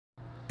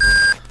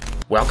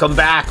Welcome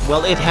back.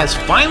 Well, it has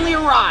finally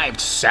arrived.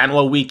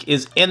 SANWA Week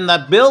is in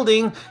the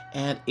building,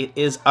 and it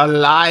is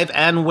alive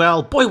and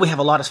well. Boy, we have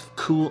a lot of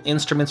cool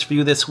instruments for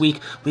you this week.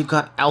 We've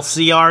got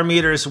LCR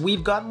meters,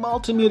 we've got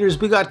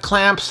multimeters, we got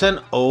clamps,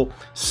 and oh,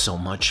 so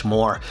much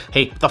more.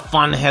 Hey, the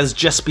fun has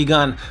just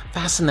begun.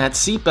 Fasten that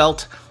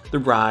seatbelt. The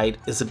ride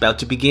is about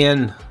to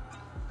begin.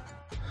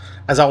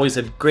 As always,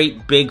 a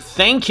great big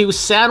thank you,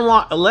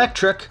 SANWA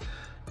Electric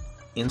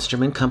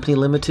Instrument Company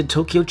Limited,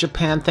 Tokyo,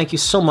 Japan. Thank you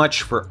so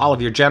much for all of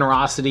your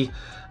generosity,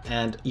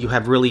 and you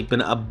have really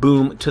been a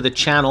boom to the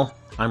channel.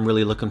 I'm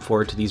really looking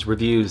forward to these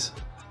reviews.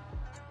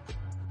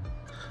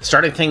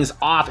 Starting things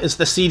off is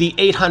the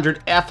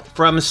CD800F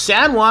from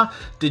SANWA,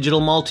 digital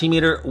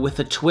multimeter with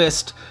a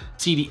twist.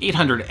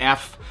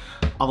 CD800F,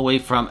 all the way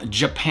from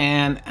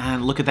Japan,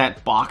 and look at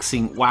that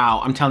boxing.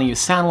 Wow, I'm telling you,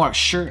 SANWA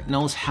sure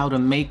knows how to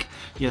make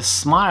you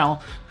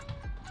smile.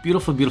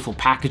 Beautiful, beautiful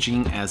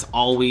packaging as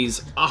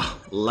always. Oh,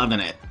 loving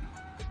it.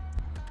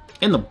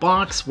 In the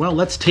box, well,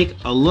 let's take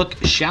a look,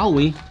 shall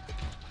we?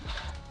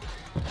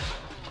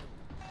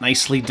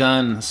 Nicely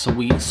done. So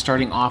we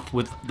starting off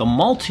with the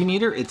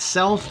multimeter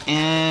itself,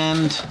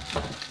 and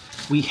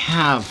we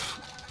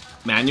have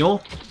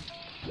manual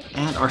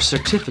and our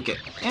certificate.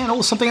 And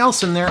oh, something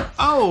else in there.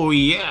 Oh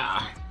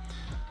yeah.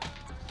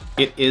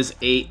 It is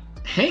a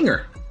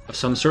hanger of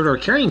some sort, or a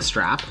carrying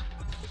strap.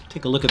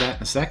 Take a look at that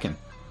in a second.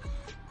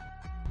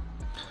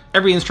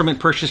 Every instrument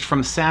purchased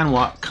from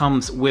SANWA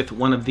comes with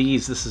one of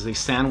these. This is a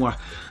SANWA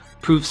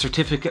Proof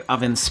Certificate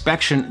of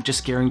Inspection,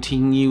 just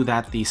guaranteeing you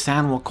that the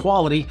SANWA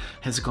quality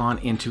has gone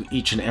into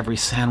each and every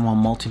SANWA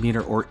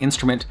multimeter or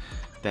instrument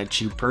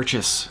that you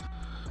purchase.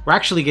 We're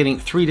actually getting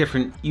 3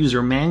 different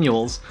user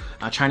manuals,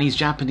 Chinese,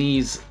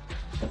 Japanese,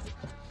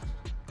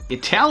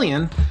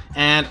 Italian,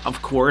 and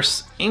of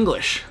course,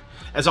 English.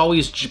 As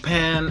always,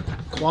 Japan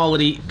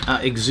quality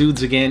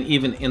exudes again,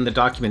 even in the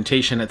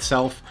documentation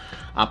itself.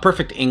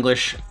 Perfect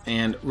English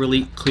and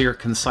really clear,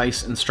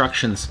 concise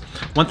instructions.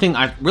 One thing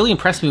I've really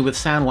impressed me with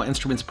SANWA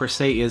instruments per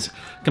se is,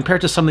 compared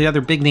to some of the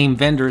other big name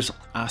vendors,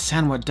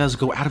 SANWA does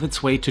go out of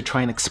its way to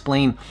try and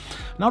explain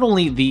not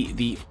only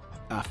the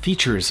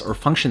features or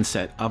function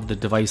set of the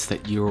device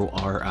that you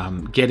are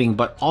getting,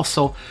 but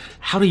also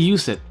how to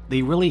use it.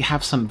 They really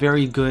have some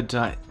very good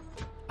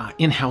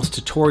in-house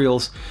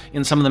tutorials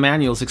in some of the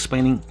manuals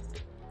explaining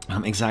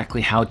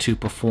exactly how to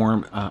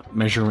perform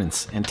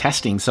measurements and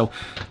testing. So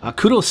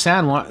kudos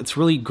SANWA, it's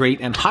really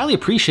great and highly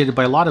appreciated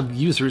by a lot of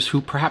users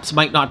who perhaps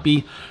might not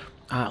be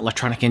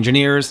electronic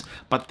engineers,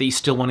 but they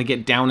still want to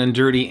get down and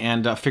dirty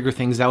and figure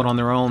things out on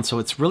their own. So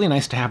it's really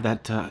nice to have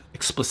that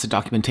explicit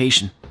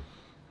documentation.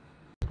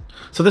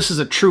 So this is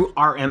a true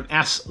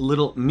RMS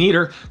little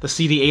meter. The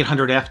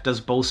CD800F does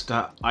boast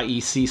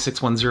IEC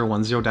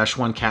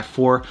 61010-1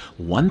 Cat4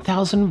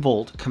 1000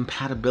 volt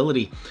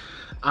compatibility.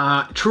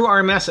 True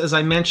RMS, as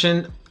I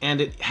mentioned,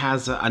 and it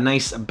has a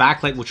nice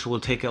backlight, which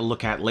we'll take a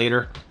look at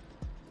later.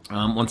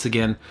 Once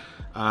again,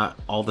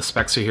 all the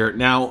specs are here.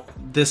 Now,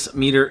 this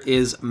meter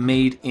is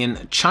made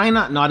in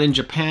China, not in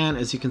Japan,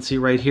 as you can see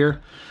right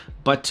here.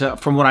 But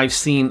from what I've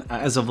seen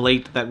as of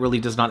late, that really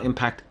does not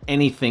impact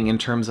anything in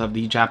terms of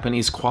the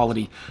Japanese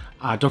quality.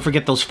 Don't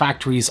forget, those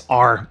factories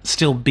are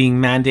still being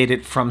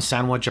mandated from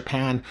SANWA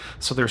Japan,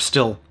 so they're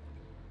still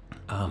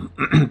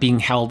being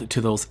held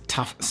to those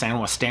tough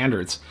SANWA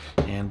standards,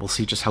 and we'll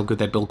see just how good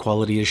that build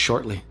quality is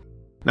shortly.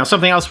 Now,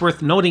 something else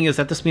worth noting is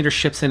that this meter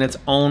ships in its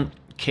own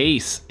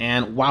case,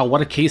 and wow,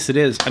 what a case it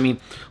is. I mean,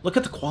 look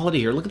at the quality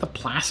here, look at the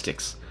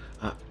plastics.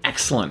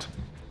 Excellent.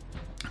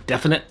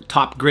 Definite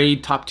top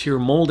grade, top tier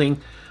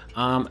molding.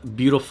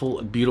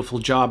 Beautiful, beautiful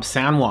job,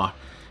 SANWA.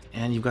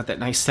 And you've got that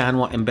nice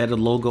SANWA embedded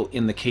logo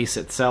in the case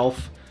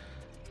itself.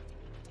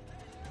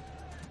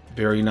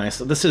 Very nice.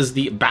 So this is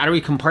the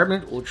battery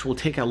compartment, which we'll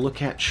take a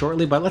look at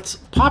shortly, but let's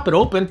pop it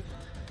open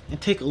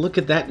and take a look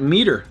at that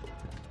meter.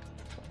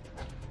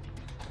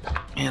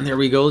 And there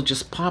we go, it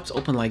just pops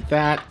open like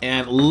that,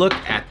 and look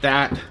at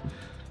that.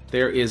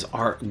 There is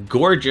our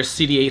gorgeous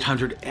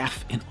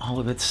CD800F in all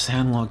of its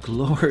SANWA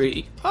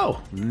glory.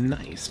 Oh,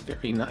 nice,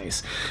 very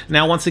nice.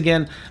 Now, once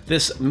again,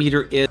 this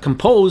meter is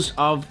composed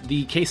of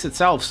the case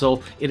itself,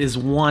 so it is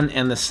one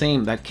and the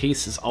same. That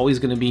case is always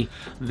going to be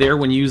there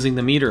when using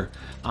the meter.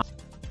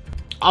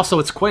 Also,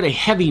 it's quite a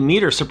heavy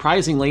meter,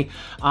 surprisingly.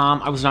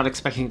 I was not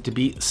expecting it to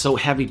be so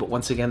heavy, but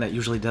once again, that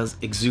usually does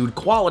exude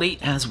quality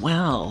as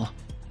well.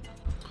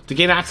 To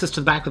gain access to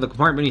the back of the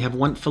compartment, you have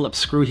one Phillips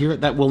screw here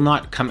that will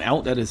not come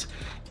out. That is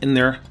in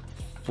there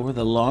for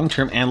the long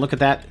term. And look at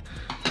that.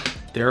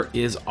 There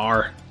is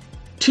our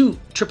 2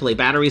 AAA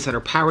batteries that are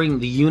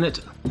powering the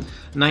unit.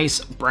 Nice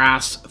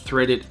brass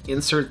threaded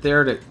insert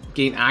there to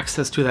gain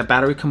access to that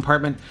battery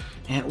compartment.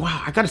 And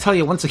wow, I gotta tell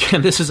you, once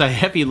again, this is a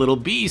heavy little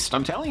beast,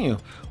 I'm telling you.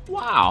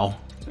 Wow,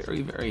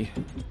 very, very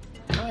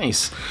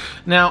nice.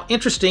 Now,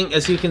 interesting,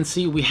 as you can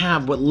see, we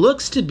have what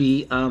looks to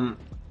be a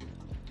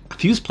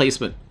fuse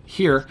placement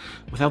here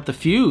without the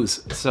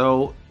fuse.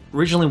 So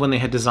originally when they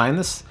had designed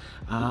this,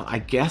 I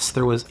guess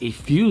there was a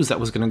fuse that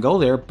was going to go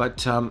there,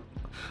 but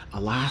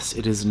alas,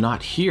 it is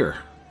not here.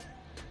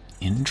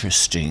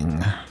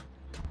 Interesting.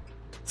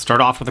 Start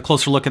off with a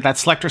closer look at that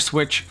selector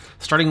switch,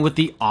 starting with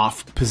the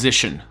off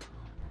position.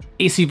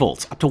 AC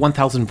volts up to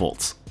 1000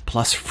 volts,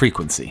 plus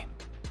frequency.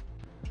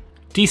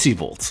 DC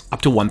volts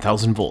up to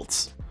 1000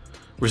 volts.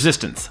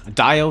 Resistance, a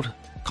diode,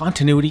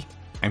 continuity,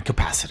 and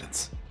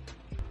capacitance.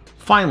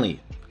 Finally,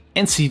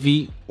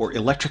 NCV or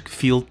electric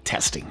field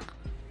testing.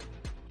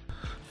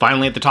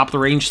 Finally, at the top of the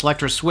range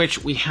selector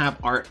switch, we have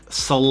our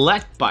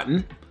select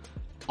button,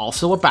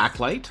 also a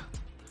backlight,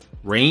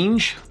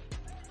 range,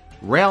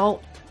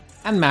 rel,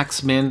 and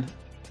max min,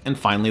 and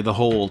finally the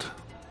hold.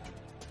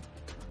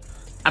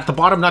 At the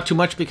bottom, not too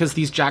much because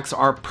these jacks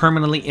are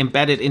permanently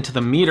embedded into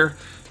the meter.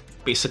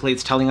 Basically,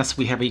 it's telling us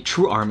we have a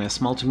true RMS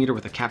multimeter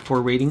with a Cat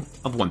 4 rating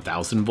of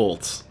 1000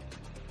 volts.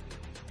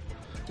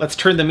 Let's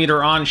turn the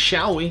meter on,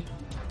 shall we?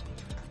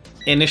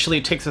 Initially,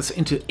 it takes us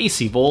into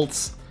AC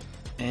volts.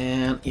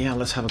 And yeah,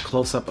 let's have a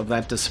close-up of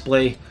that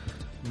display.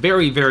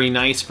 Very, very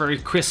nice, very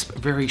crisp,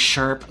 very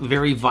sharp,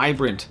 very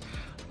vibrant.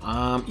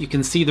 You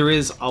can see there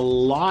is a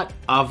lot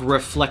of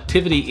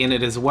reflectivity in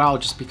it as well,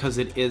 just because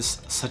it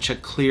is such a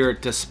clear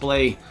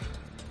display.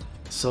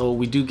 So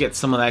we do get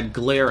some of that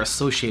glare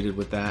associated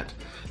with that.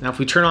 Now, if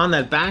we turn on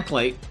that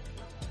backlight,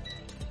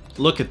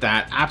 look at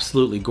that,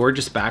 absolutely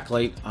gorgeous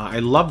backlight. I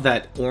love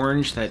that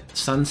orange, that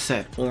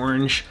sunset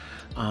orange.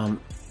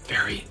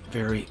 Very,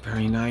 very,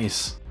 very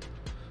nice.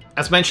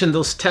 As mentioned,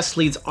 those test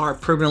leads are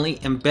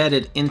permanently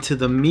embedded into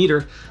the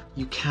meter.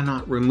 You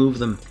cannot remove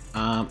them.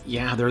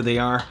 Yeah, there they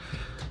are.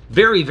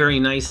 Very, very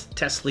nice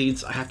test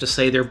leads. I have to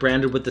say they're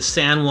branded with the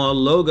SANWA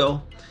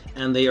logo,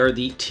 and they are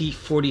the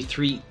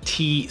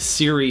T43T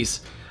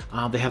series.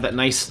 They have that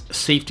nice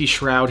safety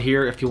shroud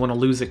here. If you want to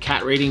lose a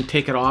cat rating,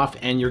 take it off,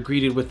 and you're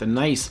greeted with a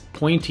nice,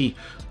 pointy,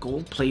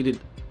 gold-plated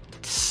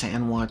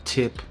SANWA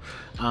tip.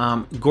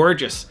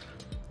 Gorgeous.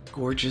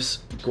 Gorgeous,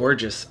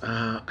 gorgeous.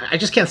 I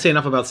just can't say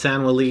enough about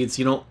SANWA leads.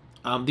 You know,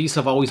 these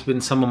have always been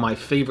some of my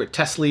favorite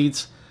test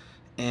leads,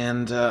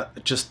 and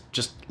just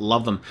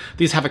love them.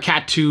 These have a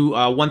Cat 2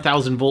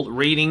 1000 volt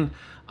rating.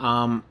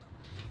 No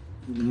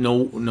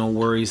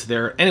worries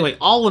there. Anyway,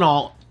 all in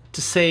all,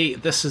 to say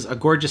this is a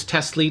gorgeous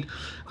test lead.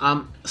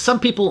 Some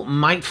people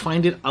might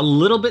find it a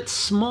little bit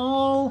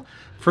small.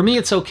 For me,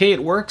 it's okay.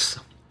 It works.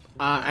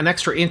 An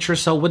extra inch or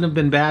so wouldn't have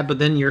been bad, but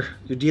then you're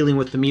dealing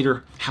with the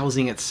meter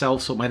housing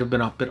itself, so it might have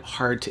been a bit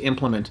hard to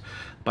implement.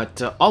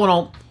 But all in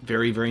all,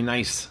 very, very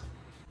nice.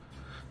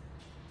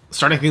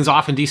 Starting things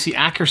off in DC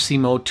accuracy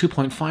mode,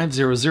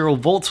 2.500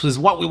 volts is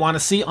what we want to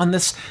see on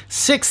this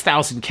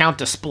 6000 count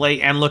display.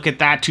 And look at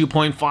that,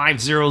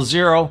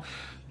 2.500.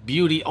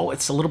 Beauty. Oh,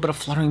 it's a little bit of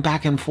fluttering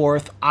back and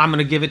forth. I'm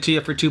going to give it to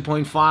you for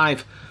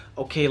 2.5.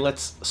 Okay,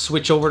 let's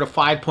switch over to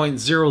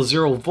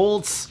 5.00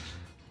 volts.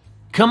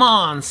 Come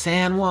on,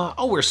 SANWA.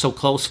 Oh, we're so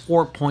close.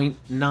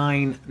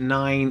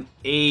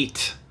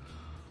 4.998.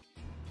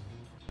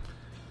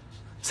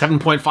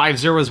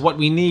 7.50 is what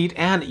we need.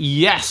 And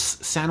yes,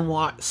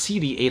 SANWA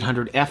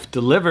CD800F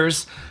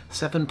delivers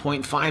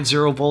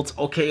 7.50 volts.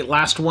 Okay,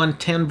 last one,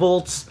 10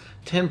 volts.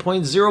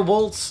 10.0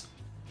 volts.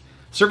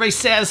 Survey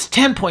says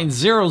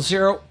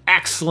 10.00.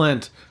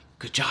 Excellent.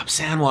 Good job,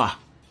 SANWA.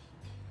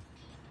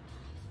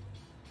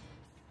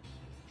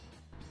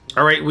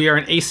 All right, we are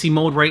in AC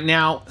mode right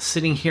now,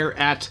 sitting here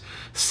at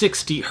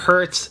 60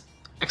 hertz.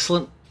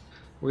 Excellent.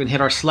 We're going to hit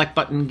our select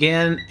button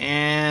again,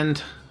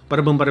 and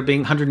bada boom, bada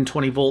bing,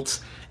 120 volts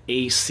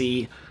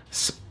AC,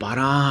 spot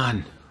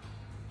on.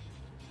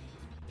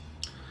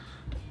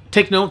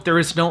 Take note, there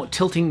is no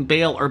tilting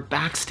bail or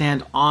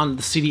backstand on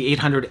the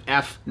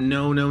CD800F.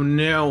 No, no,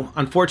 no.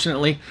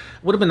 Unfortunately, it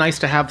would have been nice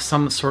to have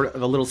some sort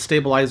of a little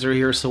stabilizer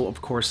here, so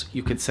of course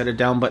you could set it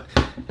down, but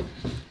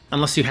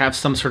unless you have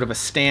some sort of a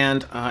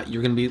stand,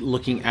 you're going to be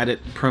looking at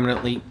it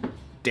permanently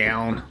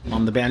down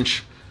on the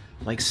bench,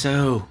 like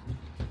so.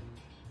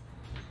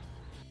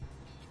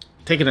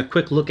 Taking a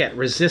quick look at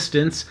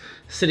resistance,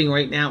 sitting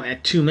right now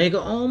at 2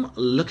 mega ohm,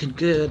 looking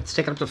good. Let's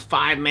take it up to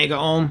 5 mega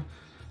ohm.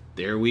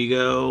 There we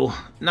go.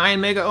 9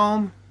 mega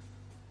ohm.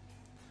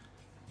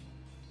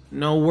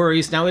 No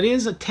worries. Now it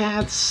is a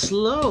tad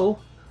slow.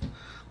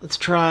 Let's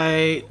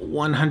try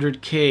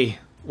 100K,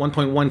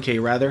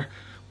 1.1K rather.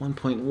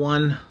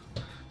 1.1.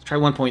 Try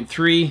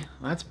 1.3,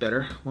 that's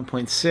better.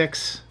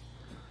 1.6,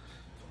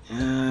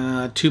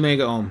 2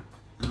 mega ohm.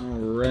 All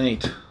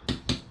right.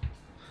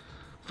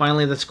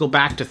 Finally, let's go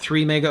back to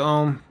 3 mega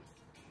ohm.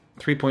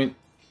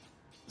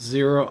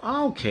 3.0,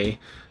 okay.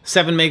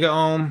 7 mega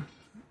ohm.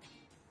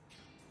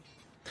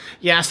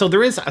 Yeah, so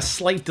there is a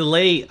slight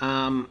delay.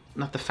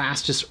 Not the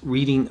fastest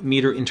reading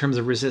meter in terms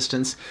of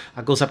resistance.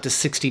 Goes up to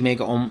 60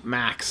 mega ohm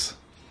max.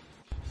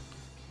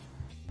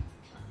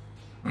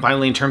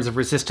 Finally, in terms of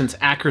resistance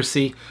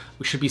accuracy,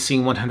 we should be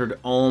seeing 100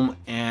 ohm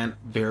and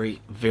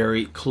very,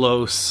 very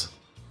close.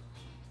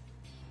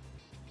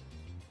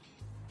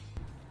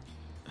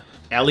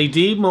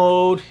 LED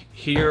mode,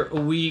 here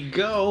we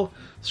go.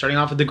 Starting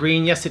off with the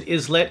green, yes, it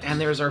is lit, and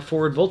there's our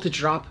forward voltage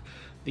drop.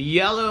 The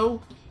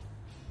yellow,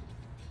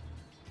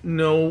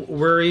 no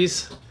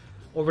worries.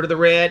 Over to the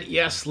red,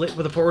 yes, lit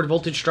with a forward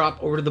voltage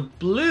drop. Over to the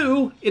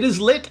blue, it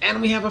is lit,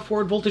 and we have a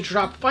forward voltage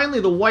drop.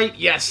 Finally, the white,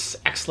 yes,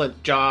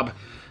 excellent job,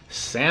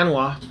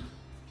 SANWA.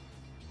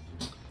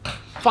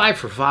 5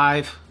 for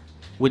 5.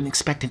 Wouldn't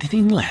expect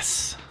anything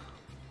less.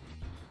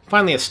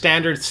 Finally, a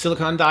standard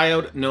silicon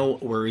diode, no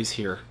worries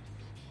here.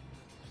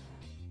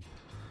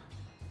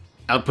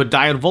 Output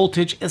diode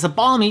voltage is a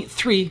balmy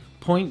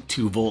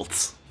 3.2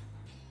 volts.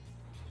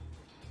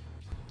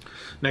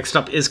 Next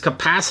up is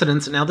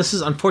capacitance. Now this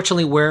is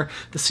unfortunately where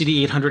the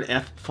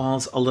CD800F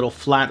falls a little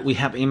flat. We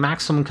have a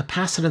maximum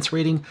capacitance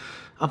rating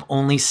of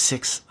only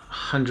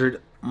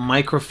 600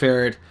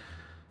 microfarad.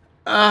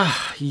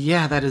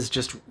 Yeah, that is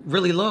just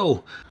really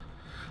low.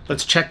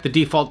 Let's check the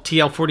default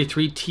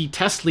TL43T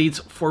test leads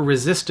for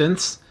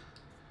resistance.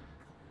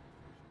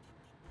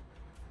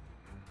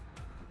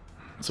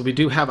 So we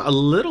do have a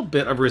little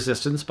bit of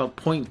resistance, about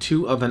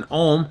 0.2 of an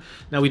ohm.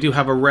 Now we do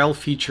have a rel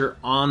feature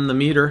on the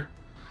meter.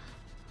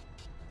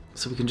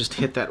 So we can just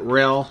hit that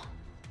rel.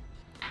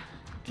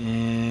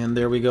 And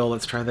there we go.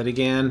 Let's try that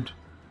again.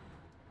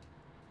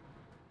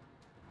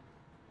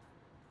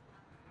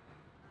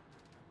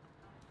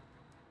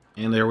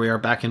 And there we are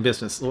back in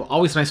business.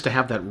 Always nice to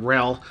have that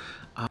rel.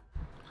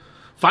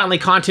 Finally,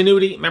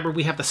 continuity. Remember,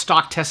 we have the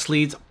stock test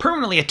leads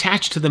permanently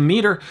attached to the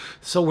meter,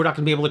 so we're not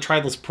going to be able to try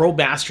those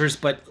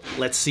ProBasters, but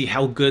let's see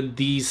how good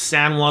these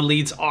SANWA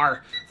leads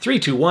are. 3,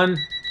 2, 1.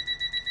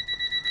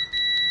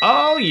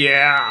 Oh,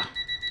 yeah.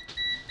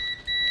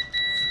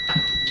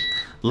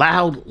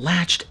 Loud,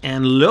 latched,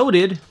 and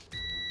loaded.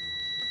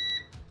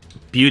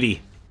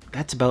 Beauty.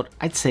 That's about,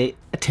 I'd say,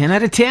 a 10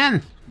 out of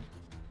 10.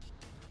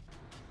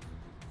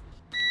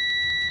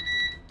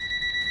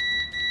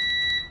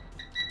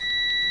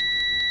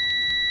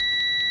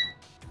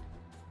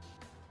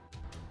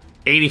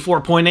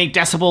 .8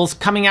 decibels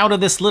coming out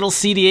of this little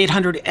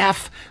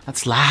CD800F.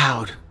 That's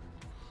loud.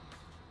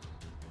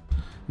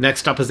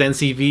 Next up is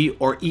NCV,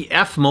 or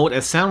EF mode,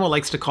 as SANWA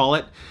likes to call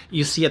it.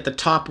 You see at the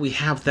top we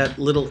have that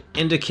little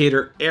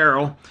indicator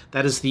arrow.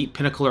 That is the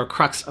pinnacle or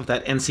crux of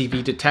that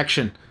NCV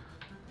detection.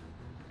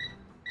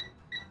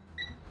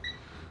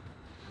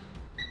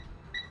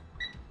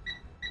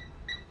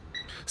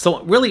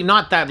 So really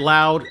not that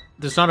loud.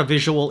 There's not a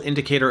visual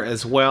indicator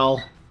as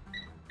well.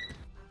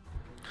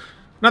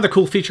 Another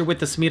cool feature with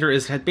this meter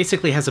is it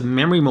basically has a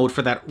memory mode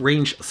for that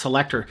range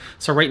selector.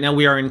 So right now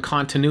we are in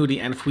continuity,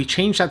 and if we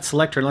change that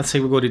selector, and let's say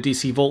we go to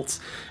DC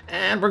volts,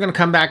 and we're going to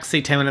come back, say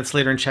 10 minutes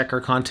later, and check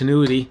our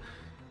continuity,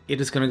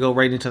 it is going to go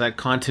right into that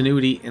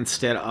continuity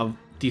instead of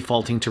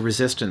defaulting to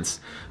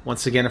resistance.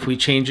 Once again, if we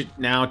change it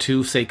now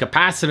to, say,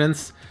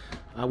 capacitance,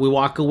 we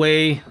walk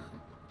away,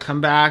 come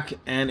back,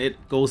 and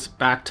it goes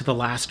back to the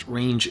last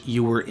range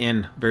you were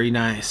in. Very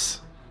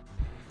nice.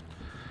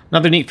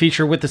 Another neat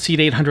feature with the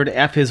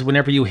CD800F is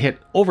whenever you hit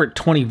over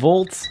 20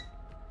 volts,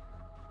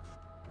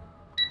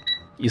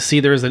 you see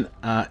there's an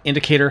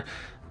indicator.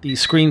 The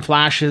screen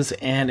flashes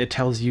and it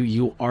tells you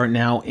you are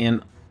now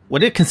in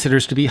what it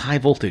considers to be high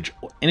voltage,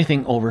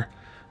 anything over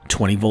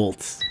 20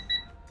 volts.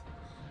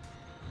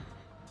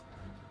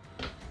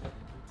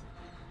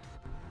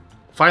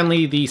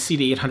 Finally, the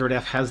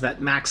CD800F has that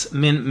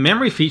max-min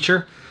memory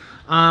feature.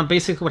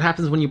 Basically what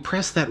happens when you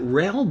press that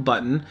rel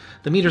button,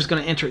 the meter is going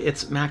to enter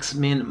its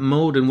max-min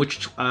mode in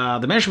which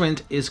the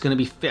measurement is going to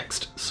be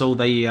fixed. So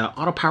the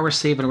auto power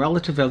save and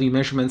relative value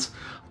measurements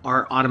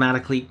are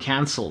automatically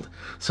canceled.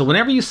 So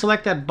whenever you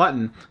select that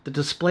button, the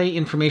display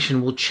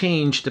information will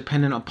change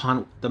depending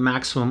upon the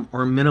maximum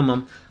or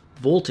minimum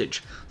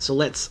voltage. So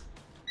let's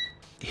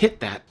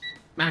hit that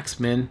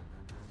max-min.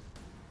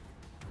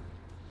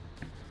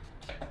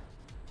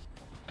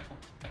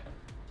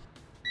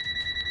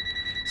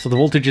 So the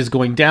voltage is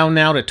going down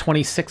now to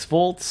 26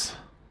 volts.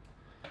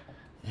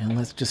 And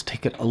let's just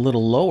take it a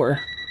little lower.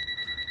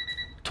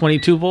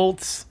 22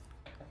 volts.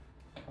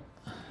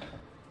 And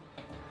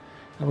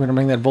we're going to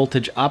bring that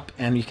voltage up,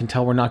 and you can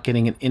tell we're not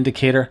getting an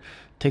indicator.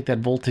 Take that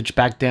voltage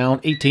back down,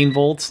 18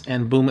 volts,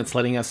 and boom, it's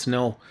letting us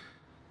know.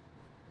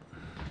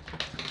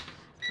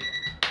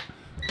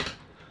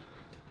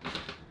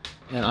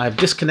 And I've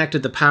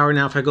disconnected the power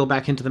now. If I go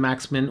back into the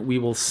max-min, we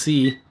will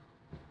see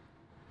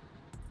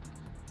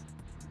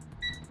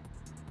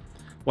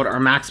what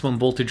our maximum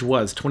voltage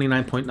was,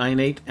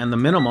 29.98, and the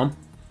minimum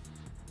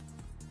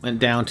went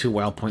down to,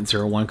 well,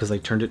 0.01 because I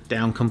turned it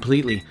down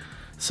completely.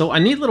 So a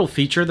neat little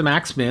feature, the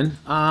max-min.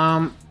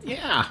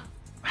 Yeah,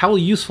 how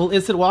useful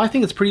is it? Well, I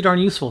think it's pretty darn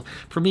useful.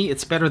 For me,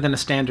 it's better than a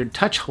standard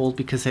touch hold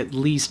because at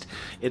least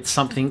it's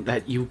something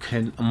that you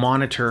can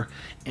monitor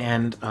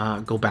and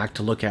go back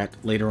to look at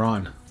later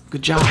on.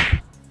 Good job.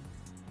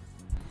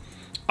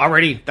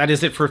 Alrighty, that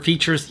is it for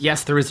features.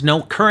 Yes, there is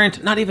no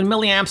current, not even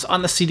milliamps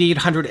on the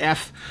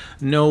CD800F.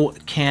 No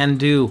can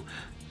do.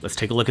 Let's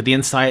take a look at the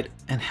inside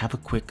and have a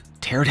quick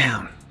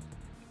teardown.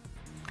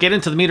 Get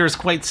into the meter is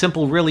quite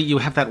simple, really. You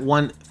have that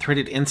one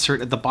threaded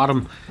insert at the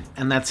bottom,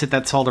 and that's it.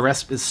 That's all. The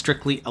rest is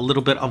strictly a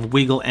little bit of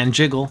wiggle and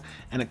jiggle,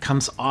 and it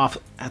comes off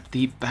at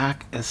the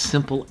back as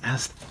simple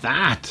as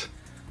that.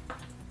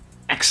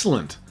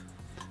 Excellent.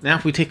 Now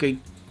if we take a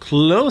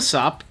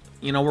close-up,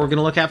 You know what we're going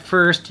to look at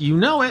first. You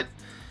know it.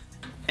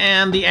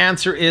 And the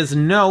answer is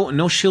no.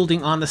 No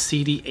shielding on the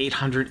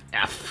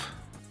CD800F.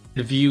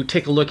 If you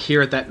take a look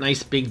here at that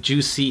nice big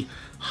juicy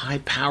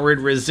high-powered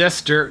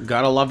resistor,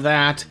 gotta love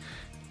that.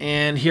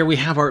 And here we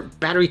have our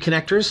battery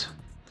connectors.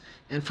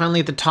 And finally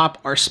at the top,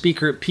 our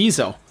speaker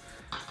piezo.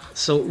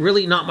 So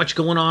really not much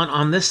going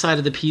on this side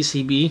of the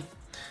PCB.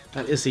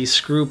 That is a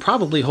screw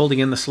probably holding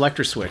in the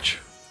selector switch.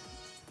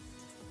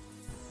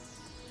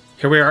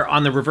 Here we are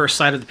on the reverse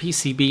side of the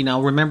PCB.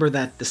 Now remember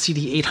that the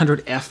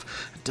CD800F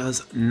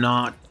does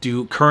not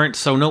do current,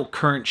 so no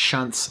current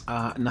shunts,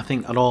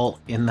 nothing at all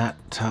in that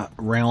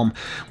realm.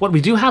 What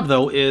we do have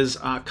though is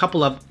a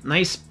couple of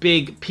nice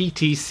big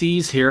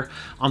PTCs here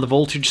on the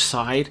voltage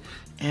side,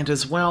 and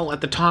as well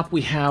at the top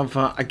we have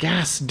a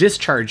gas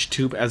discharge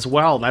tube as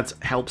well. That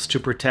helps to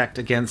protect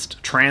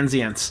against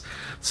transients,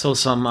 so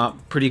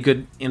some pretty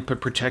good input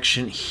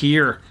protection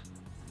here.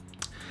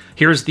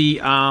 Here's the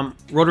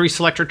rotary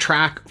selector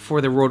track for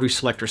the rotary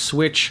selector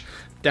switch.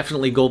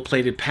 Definitely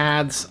gold-plated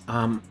pads.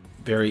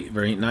 Very,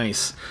 very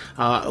nice.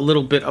 A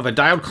little bit of a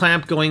diode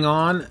clamp going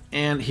on.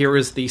 And here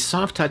is the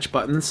soft touch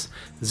buttons,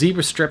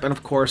 zebra strip, and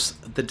of course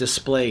the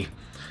display.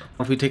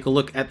 If we take a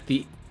look at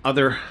the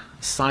other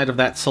side of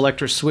that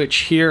selector switch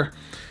here,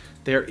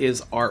 there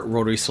is our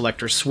rotary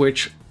selector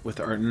switch with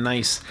our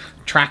nice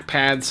track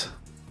pads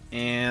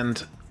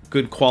and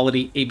good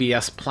quality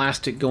ABS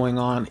plastic going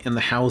on in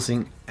the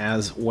housing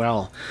as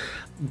well.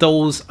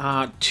 Those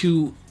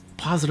two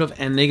positive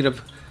and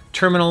negative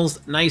terminals,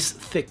 nice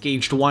thick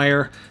gauged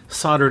wire,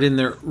 soldered in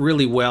there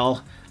really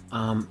well.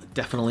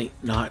 Definitely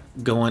not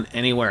going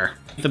anywhere.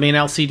 The main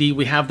LCD,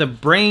 we have the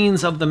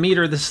brains of the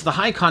meter. This is the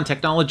Hycon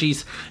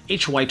Technologies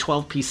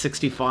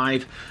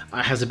HY12P65.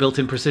 Has a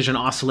built-in precision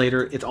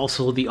oscillator. It's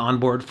also the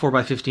onboard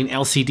 4x15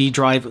 LCD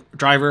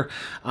driver.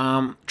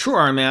 True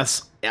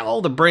RMS,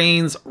 all the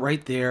brains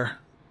right there.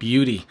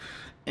 Beauty.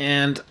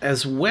 And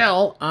as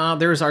well,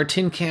 there's our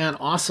tin can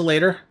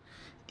oscillator.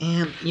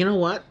 And you know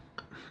what?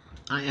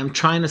 I am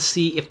trying to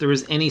see if there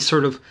is any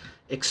sort of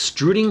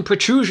extruding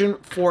protrusion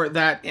for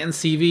that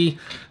NCV,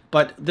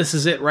 but this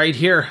is it right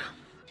here.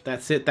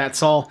 That's it,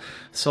 that's all.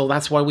 So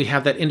that's why we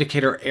have that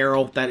indicator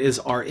arrow. That is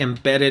our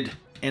embedded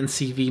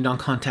NCV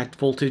non-contact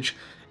voltage,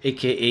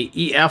 aka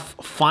EF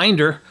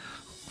finder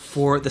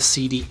for the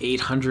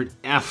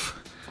CD800F.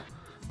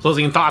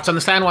 Closing thoughts on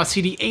the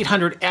SANWA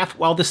CD800F.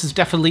 Well, this is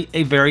definitely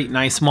a very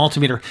nice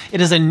multimeter.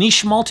 It is a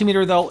niche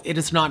multimeter though. It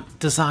is not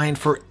designed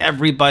for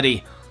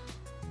everybody.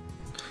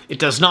 It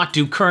does not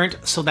do current,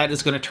 so that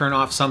is going to turn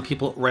off some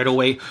people right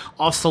away.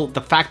 Also, the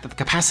fact that the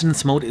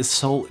capacitance mode is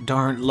so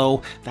darn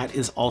low, that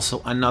is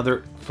also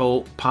another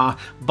faux pas.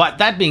 But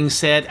that being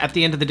said, at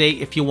the end of the day,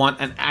 if you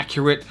want an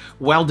accurate,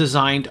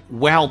 well-designed,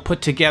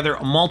 well-put-together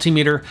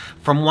multimeter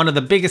from one of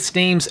the biggest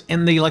names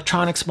in the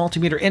electronics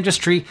multimeter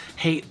industry,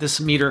 hey, this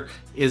meter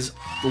is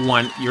the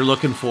one you're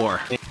looking for.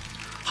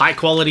 High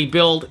quality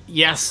build,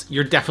 yes,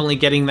 you're definitely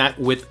getting that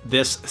with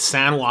this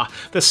SANWA.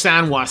 The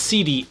SANWA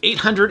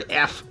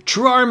CD800F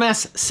True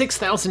RMS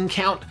 6000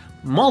 count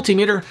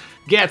multimeter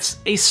gets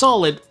a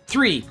solid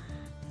 3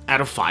 out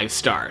of 5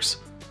 stars.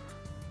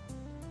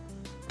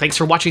 Thanks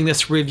for watching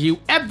this review,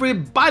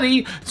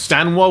 everybody.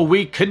 SANWA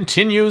Week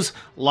continues.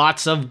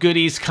 Lots of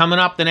goodies coming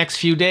up the next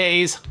few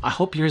days. I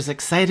hope you're as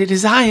excited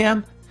as I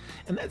am,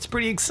 and that's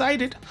pretty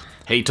excited.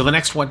 Hey, till the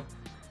next one,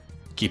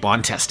 keep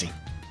on testing.